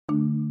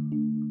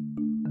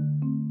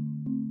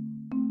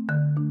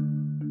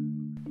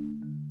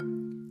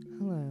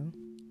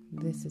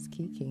this is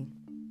Kiki.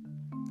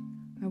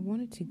 I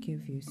wanted to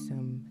give you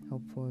some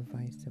helpful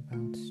advice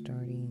about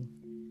starting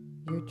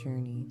your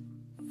journey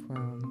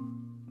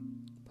from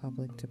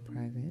public to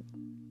private.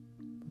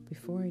 But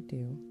before I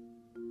do,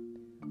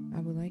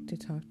 I would like to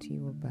talk to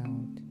you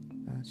about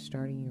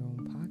starting your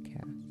own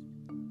podcast.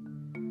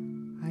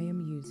 I am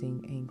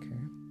using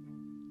Anchor.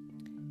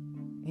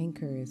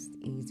 Anchor is the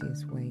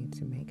easiest way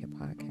to make a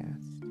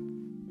podcast.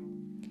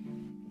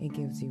 It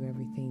gives you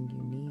everything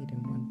you need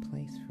in one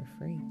place for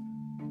free.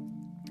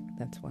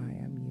 That's why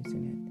I'm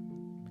using it,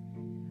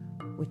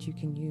 which you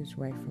can use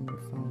right from your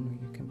phone or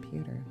your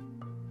computer.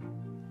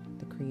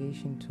 The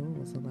creation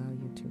tools allow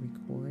you to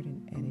record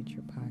and edit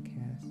your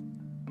podcast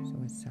so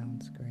it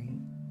sounds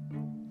great.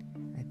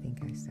 I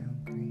think I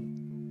sound great.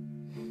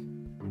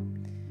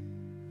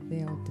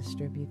 They'll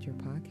distribute your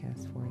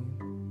podcast for you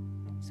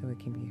so it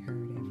can be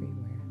heard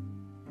everywhere.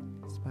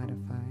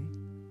 Spotify,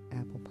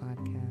 Apple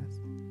Podcasts,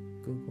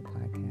 Google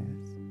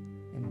Podcasts,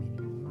 and many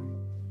more.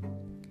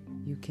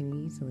 You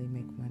can easily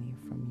make money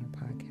from your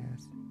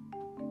podcast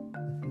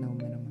with no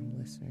minimum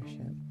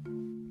listenership.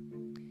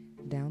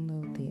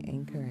 Download the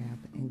Anchor app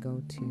and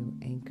go to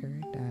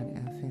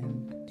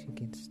anchor.fm to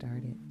get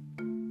started.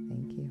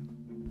 Thank you.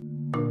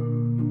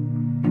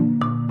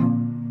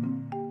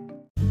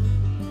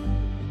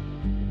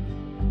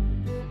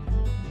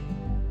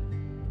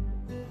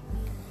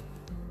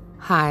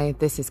 Hi,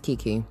 this is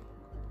Kiki.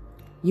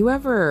 You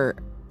ever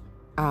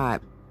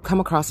come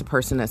across a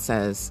person that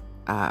says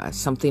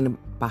something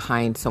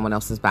behind someone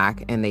else's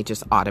back and they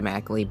just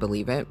automatically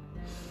believe it?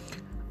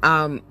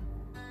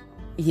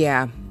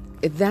 Yeah,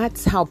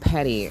 that's how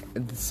petty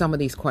some of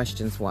these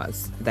questions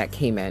was that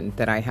came in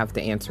that I have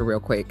to answer real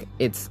quick.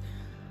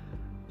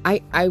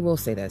 I will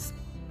say this.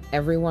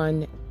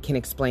 Everyone can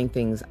explain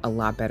things a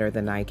lot better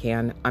than I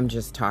can. I'm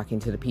just talking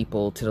to the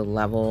people to the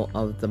level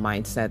of the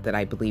mindset that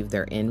I believe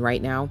they're in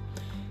right now.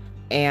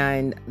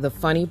 And the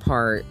funny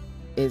part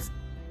is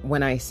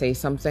when I say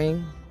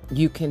something,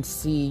 you can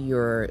see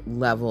your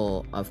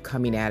level of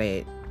coming at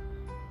it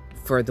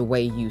for the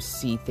way you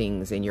see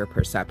things in your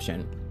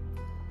perception.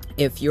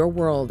 If your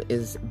world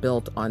is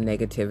built on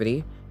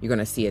negativity, you're going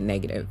to see it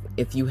negative.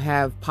 If you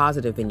have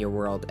positive in your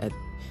world,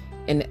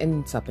 and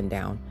it's up and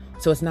down.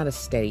 So it's not a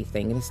steady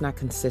thing and it's not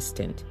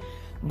consistent.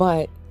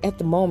 But at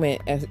the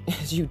moment, as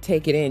you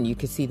take it in, you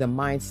can see the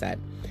mindset.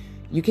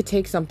 You could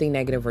take something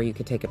negative or you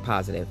could take it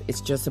positive.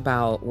 It's just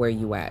about where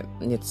you at.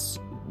 It's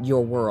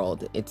your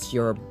world. It's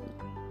your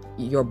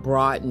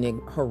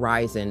broadening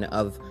horizon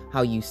of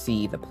how you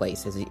see the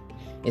place. Is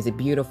it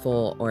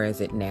beautiful or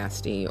is it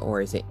nasty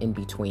or is it in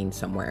between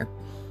somewhere?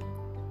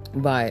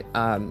 But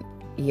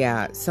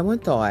someone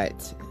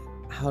thought,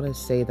 how to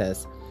say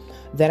this,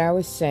 that I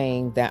was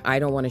saying that I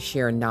don't want to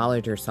share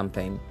knowledge or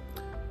something.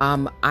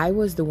 I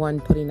was the one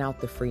putting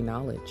out the free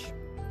knowledge,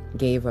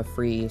 gave a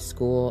free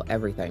school,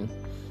 everything.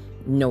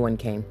 No one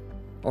came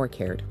or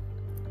cared.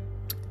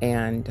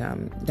 And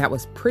that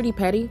was pretty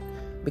petty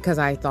because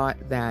I thought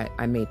that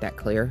I made that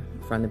clear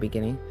from the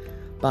beginning.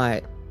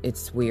 But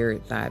it's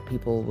weird that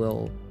people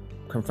will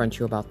confront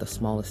you about the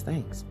smallest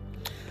things.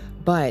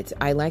 But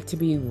I like to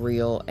be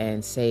real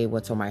and say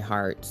what's on my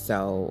heart.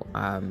 So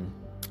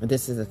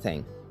this is the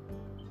thing.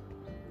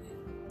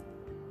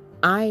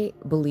 I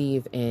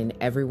believe in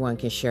everyone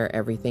can share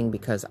everything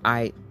because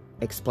I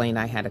explained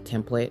I had a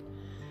template.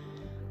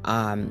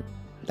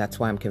 That's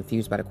why I'm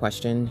confused by the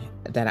question,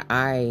 that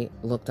I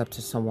looked up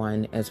to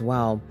someone as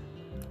well.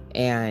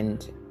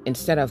 And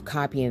instead of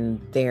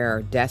copying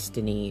their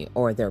destiny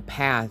or their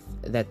path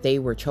that they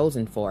were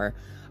chosen for,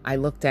 I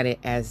looked at it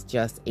as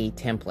just a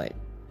template.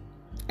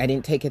 I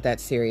didn't take it that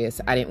serious.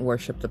 I didn't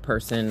worship the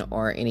person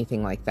or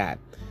anything like that.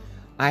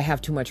 I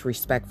have too much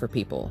respect for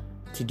people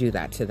to do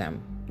that to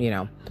them,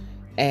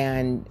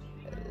 And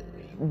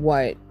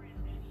what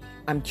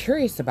I'm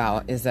curious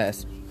about is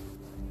this.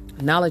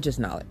 Knowledge is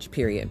knowledge,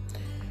 period.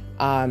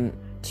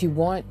 To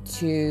want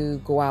to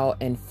go out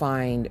and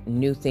find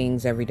new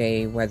things every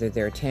day, whether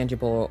they're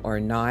tangible or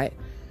not,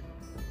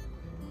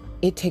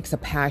 it takes a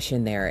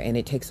passion there and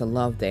it takes a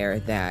love there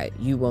that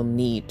you will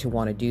need to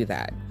want to do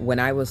that. When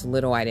I was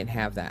little, I didn't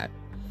have that.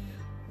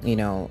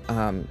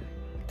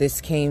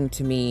 This came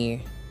to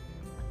me,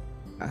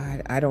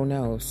 I don't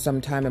know,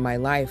 sometime in my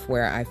life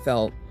where I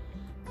felt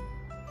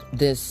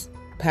this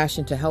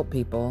passion to help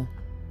people,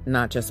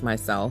 not just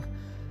myself.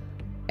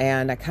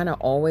 And I kind of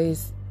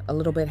always a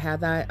little bit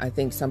had that. I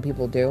think some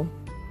people do.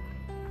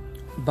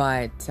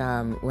 But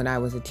when I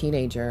was a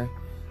teenager,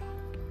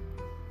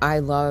 I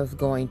loved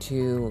going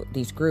to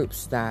these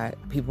groups that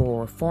people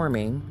were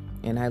forming,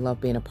 and I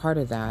loved being a part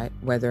of that,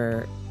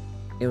 whether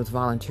it was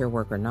volunteer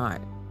work or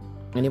not.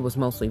 And it was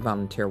mostly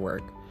volunteer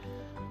work.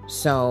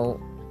 So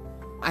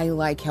I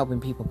like helping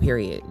people,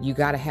 period. You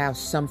got to have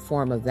some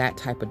form of that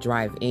type of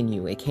drive in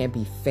you. It can't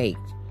be faked.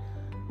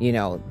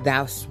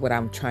 That's what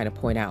I'm trying to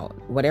point out.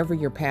 Whatever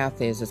your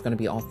path is going to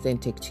be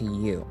authentic to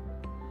you.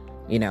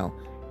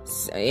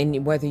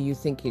 And whether you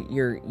think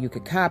you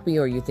could copy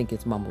or you think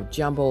it's mumbo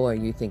jumbo or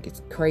you think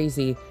it's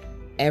crazy,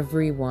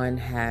 everyone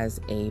has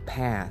a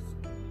path.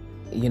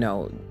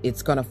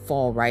 it's going to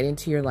fall right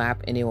into your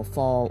lap, and it will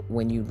fall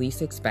when you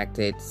least expect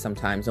it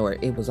sometimes, or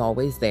it was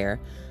always there.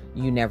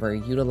 You never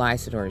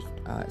utilized it or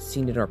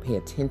seen it or pay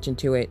attention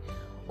to it,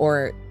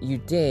 or you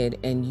did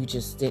and you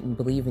just didn't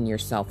believe in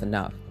yourself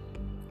enough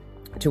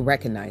to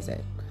recognize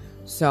it.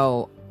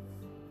 So,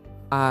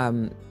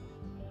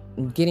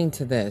 getting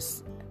to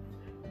this,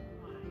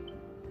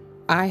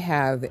 I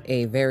have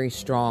a very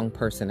strong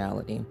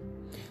personality.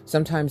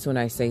 Sometimes when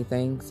I say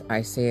things,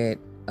 I say it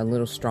a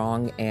little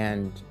strong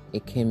and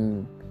it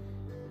can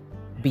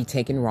be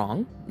taken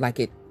wrong, like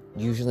it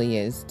usually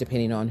is,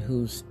 depending on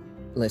who's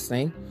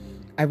listening.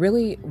 I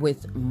really,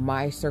 with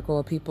my circle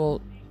of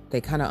people,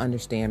 they kind of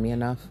understand me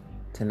enough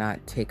to not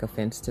take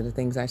offense to the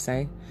things I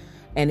say.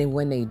 And then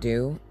when they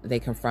do, they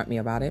confront me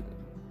about it.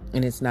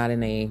 And it's not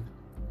in a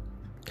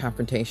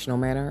confrontational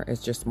manner.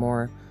 It's just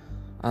more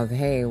of,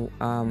 hey,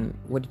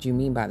 what did you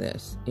mean by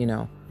this?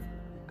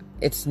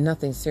 It's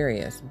nothing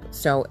serious.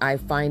 So I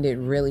find it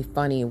really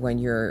funny when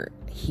you're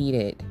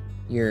heated,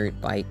 you're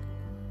like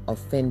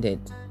offended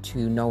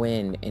to no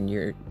end, and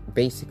you're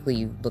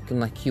basically looking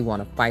like you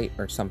want to fight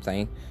or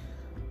something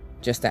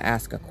just to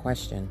ask a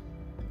question.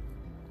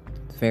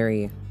 It's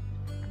very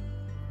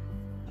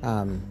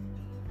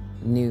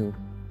new,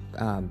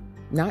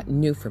 not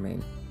new for me.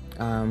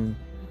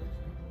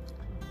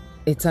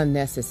 It's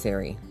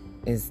unnecessary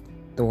is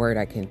the word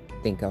I can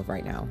think of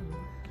right now.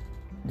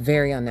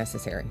 Very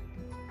unnecessary.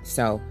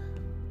 So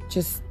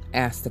just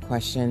ask the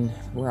question.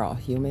 We're all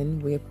human.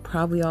 We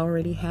probably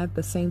already had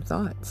the same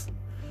thoughts.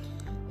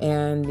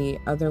 And the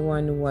other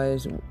one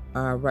was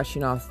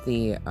rushing off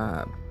the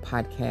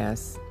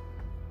podcast.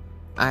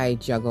 I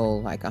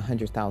juggle like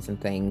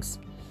 100,000 things.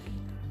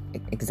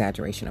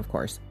 Exaggeration, of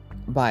course.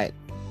 But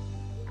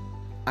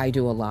I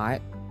do a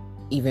lot.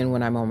 Even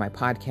when I'm on my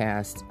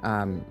podcast,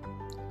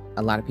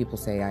 a lot of people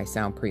say I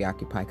sound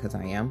preoccupied because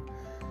I am.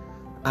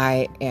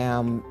 I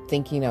am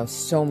thinking of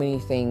so many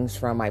things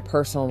from my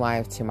personal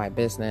life to my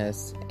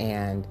business,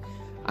 and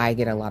I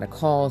get a lot of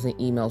calls and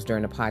emails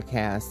during the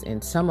podcast,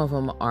 and some of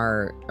them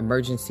are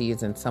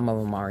emergencies and some of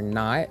them are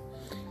not.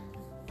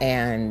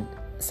 And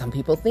some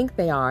people think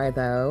they are,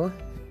 though.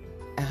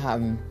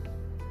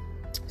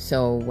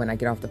 So when I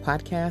get off the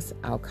podcast,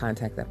 I'll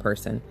contact that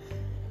person,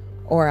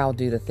 or I'll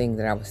do the thing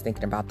that I was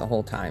thinking about the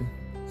whole time.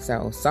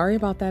 So sorry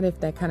about that if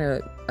that kind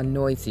of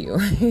annoys you.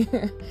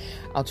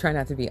 I'll try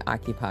not to be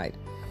occupied.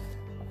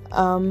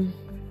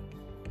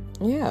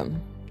 Yeah.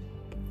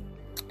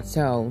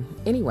 So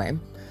anyway,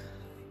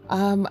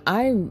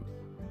 I'm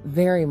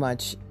very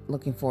much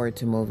looking forward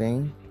to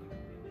moving,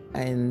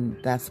 and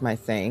that's my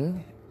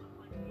thing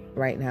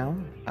right now.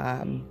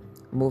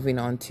 Moving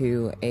on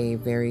to a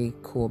very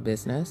cool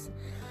business,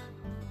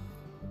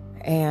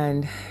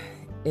 and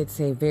it's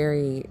a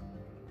very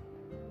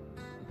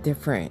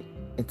different,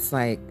 it's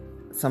like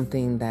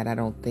something that I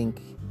don't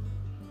think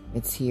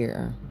it's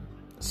here.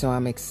 So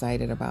I'm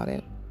excited about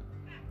it.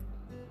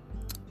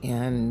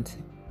 And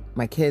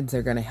my kids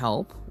are going to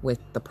help with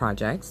the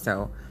project,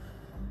 so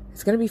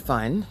it's going to be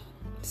fun.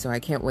 So I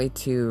can't wait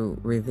to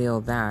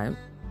reveal that.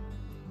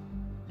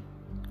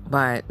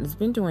 But it's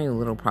been doing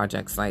little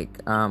projects, like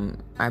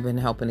I've been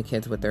helping the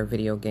kids with their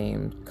video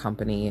game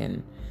company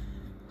and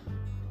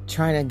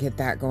trying to get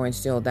that going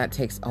still. That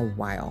takes a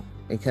while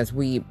because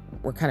we're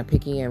kind of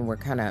picky and we're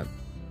kind of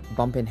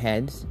bumping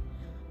heads.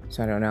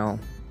 So I don't know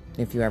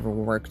if you ever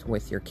worked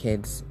with your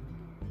kids.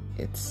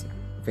 It's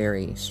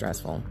very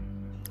stressful.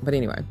 But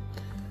anyway,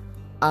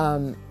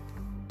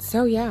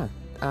 so yeah,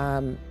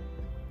 the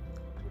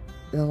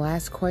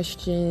last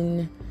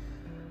question,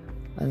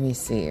 let me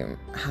see.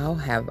 How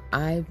have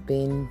I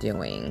been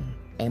doing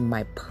in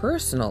my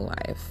personal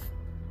life?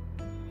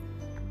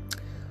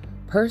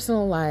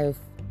 Personal life,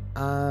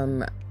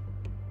 I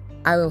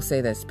will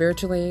say that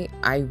spiritually,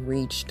 I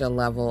reached a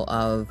level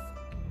of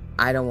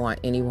I don't want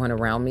anyone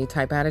around me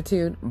type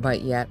attitude,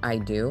 but yet I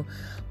do.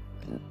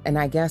 And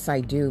I guess I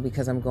do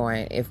because I'm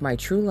going, if my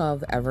true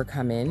love ever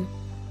come in,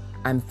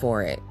 I'm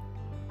for it.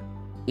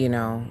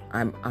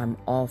 I'm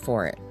all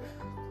for it.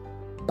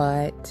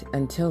 But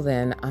until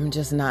then, I'm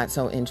just not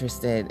so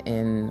interested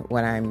in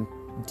what I'm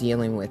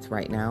dealing with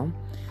right now.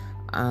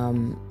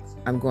 I'm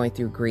going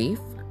through grief.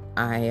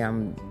 I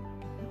am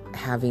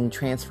having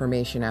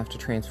transformation after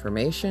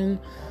transformation.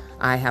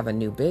 I have a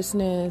new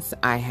business.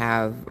 I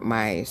have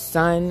my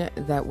son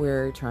that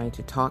we're trying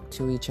to talk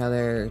to each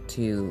other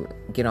to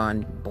get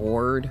on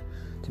board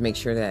to make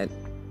sure that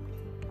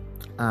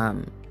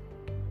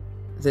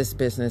this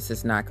business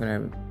is not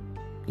going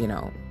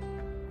to,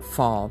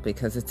 fall,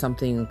 because it's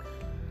something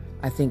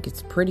I think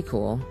it's pretty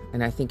cool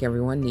and I think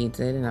everyone needs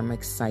it and I'm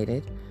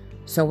excited.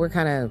 So we're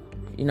kind of,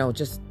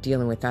 just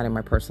dealing with that in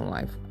my personal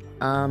life.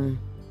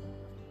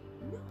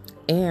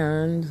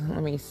 And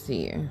let me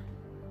see.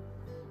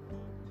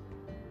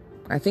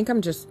 I think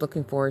I'm just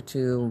looking forward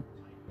to,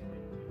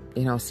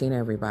 seeing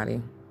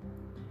everybody.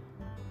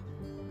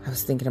 I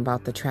was thinking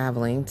about the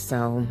traveling,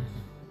 so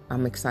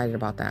I'm excited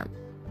about that.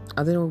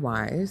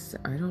 Otherwise,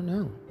 I don't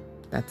know.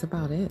 That's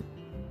about it.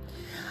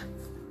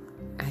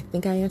 I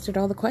think I answered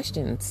all the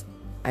questions.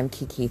 I'm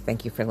Kiki.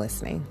 Thank you for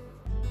listening.